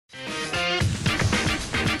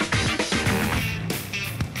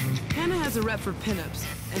has a rep for pinups,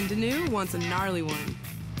 and Dinu wants a gnarly one.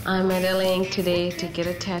 I'm at LA Ink today to get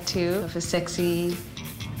a tattoo of a sexy,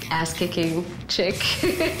 ass-kicking chick.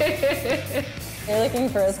 You're looking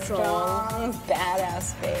for a strong,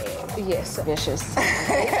 badass babe. Yes, vicious.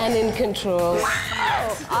 And in control.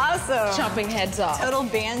 Wow, awesome. Chopping heads off. Total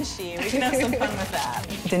banshee. We can have some fun with that.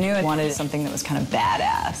 Dinu wanted something that was kind of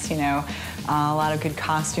badass, you know? A lot of good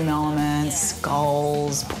costume elements,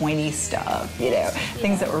 skulls, pointy stuff, you know,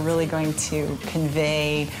 things that were really going to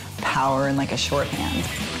convey power in like a shorthand.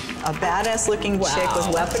 A badass-looking chick with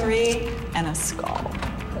weaponry and a skull.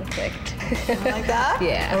 Perfect. Like that?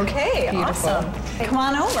 Yeah. Okay, beautiful. Awesome. Come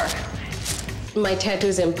on over. My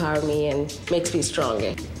tattoos empower me and makes me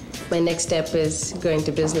stronger. My next step is going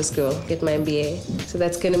to business school, get my MBA. So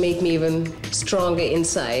that's gonna make me even stronger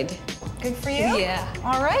inside. Good for you. Yeah.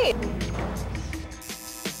 All right.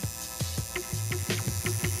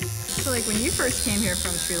 So like when you first came here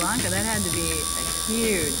from Sri Lanka, that had to be a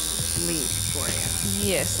huge leap for you.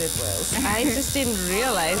 Yes, it was. I just didn't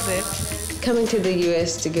realize it. Coming to the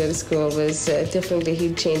US to go to school was definitely a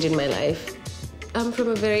huge change in my life. I'm from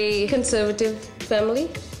a very conservative family.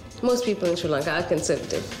 Most people in Sri Lanka are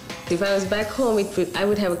conservative. If I was back home, I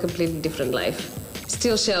would have a completely different life.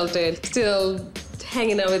 Still sheltered, still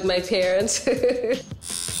hanging out with my parents.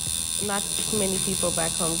 Not many people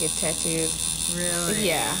back home get tattooed. Really?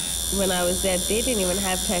 Yeah. When I was there, they didn't even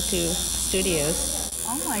have tattoo studios.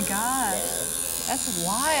 Oh my God. That's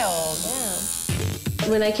wild. Yeah.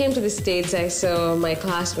 When I came to the States, I saw my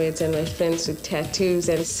classmates and my friends with tattoos,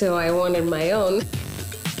 and so I wanted my own.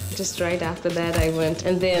 Just right after that, I went,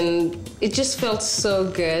 and then it just felt so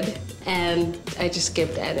good, and I just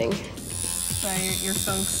kept adding. So your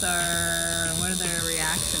folks what are their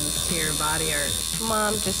reactions to your body art?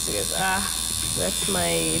 Mom just goes, that's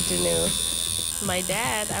my Dinu. My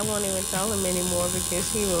dad, I won't even tell him anymore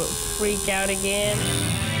because he will freak out again.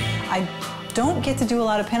 I don't get to do a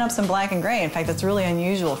lot of pinups in black and gray. In fact, that's really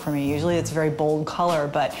unusual for me. Usually it's a very bold color,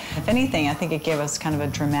 but if anything, I think it gave us kind of a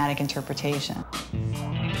dramatic interpretation.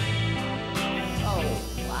 Oh,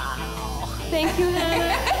 wow. Thank you,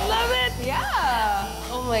 Hannah. I love it. Yeah.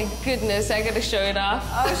 Oh my goodness, I gotta show it off.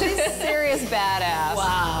 Oh, she's a serious badass.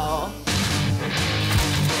 Wow.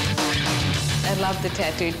 I love the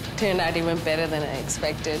tattoo. It turned out even better than I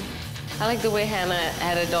expected. I like the way Hannah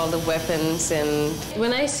added all the weapons, and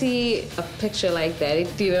when I see a picture like that, I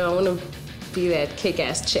want to be that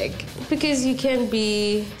kick-ass chick. Because you can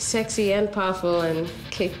be sexy and powerful and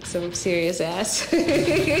kick some serious ass.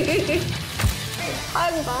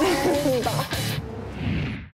 Hug.